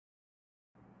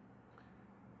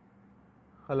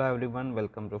Hello everyone,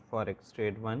 welcome to Forex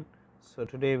Trade 1. So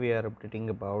today we are updating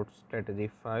about strategy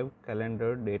 5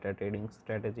 calendar data trading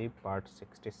strategy part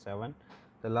 67.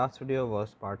 The last video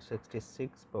was part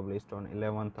 66 published on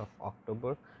 11th of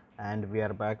October and we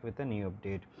are back with a new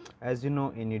update. As you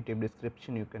know, in YouTube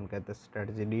description you can get the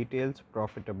strategy details,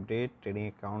 profit update, trading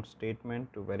account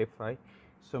statement to verify.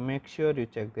 So make sure you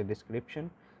check the description.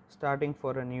 Starting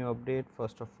for a new update,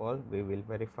 first of all we will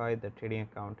verify the trading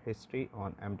account history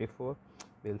on MT4.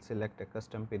 We'll select a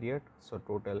custom period, so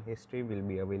total history will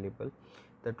be available.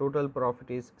 The total profit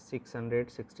is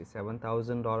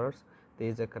 $667,000. There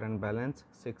is a current balance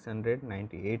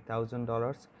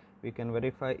 $698,000. We can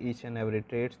verify each and every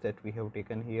trades that we have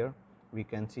taken here. We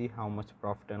can see how much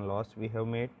profit and loss we have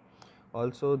made.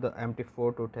 Also the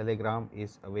MT4 to Telegram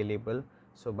is available,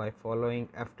 so by following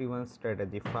FT1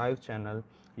 strategy 5 channel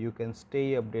you can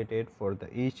stay updated for the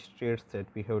each trades that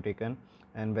we have taken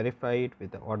and verify it with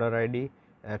the order ID,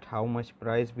 at how much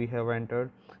price we have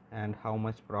entered and how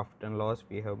much profit and loss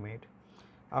we have made.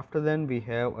 After then we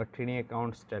have a trading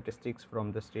account statistics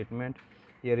from the statement.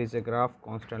 Here is a graph,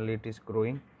 constantly it is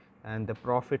growing and the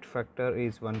profit factor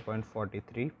is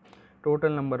 1.43. Total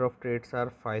number of trades are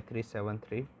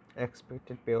 5373.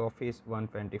 Expected payoff is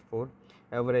 124.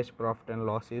 Average profit and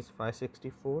loss is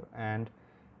 564 and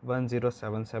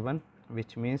 1077,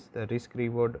 which means the risk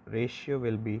reward ratio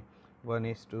will be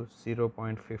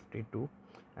 1:0.52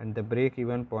 and the break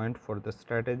even point for the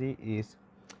strategy is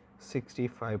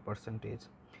 65%.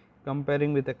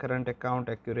 Comparing with the current account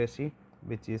accuracy,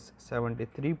 which is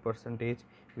 73%,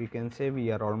 we can say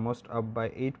we are almost up by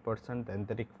 8% than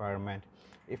the requirement.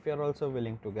 If you are also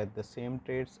willing to get the same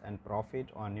trades and profit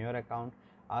on your account,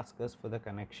 ask us for the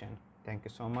connection. Thank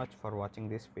you so much for watching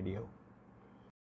this video.